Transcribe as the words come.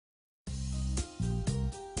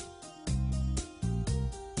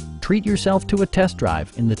treat yourself to a test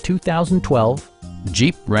drive in the 2012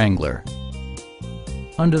 Jeep Wrangler.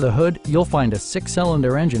 Under the hood, you'll find a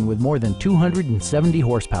 6-cylinder engine with more than 270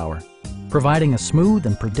 horsepower, providing a smooth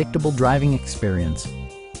and predictable driving experience.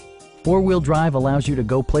 Four-wheel drive allows you to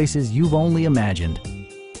go places you've only imagined.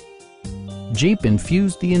 Jeep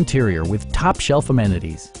infused the interior with top-shelf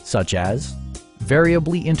amenities such as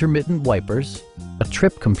variably intermittent wipers, a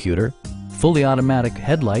trip computer, fully automatic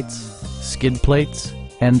headlights, skid plates,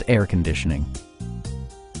 and air conditioning.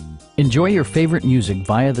 Enjoy your favorite music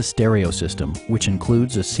via the stereo system, which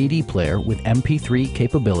includes a CD player with MP3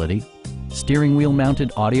 capability, steering wheel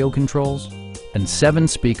mounted audio controls, and 7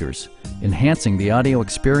 speakers, enhancing the audio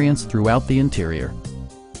experience throughout the interior.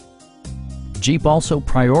 Jeep also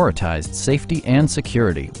prioritized safety and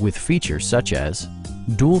security with features such as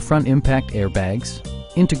dual front impact airbags,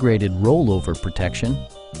 integrated rollover protection,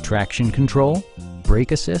 traction control,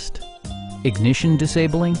 brake assist, ignition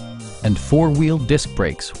disabling, and 4-wheel disc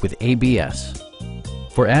brakes with ABS.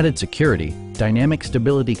 For added security, dynamic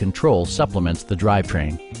stability control supplements the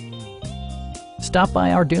drivetrain. Stop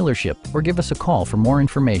by our dealership or give us a call for more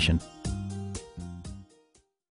information.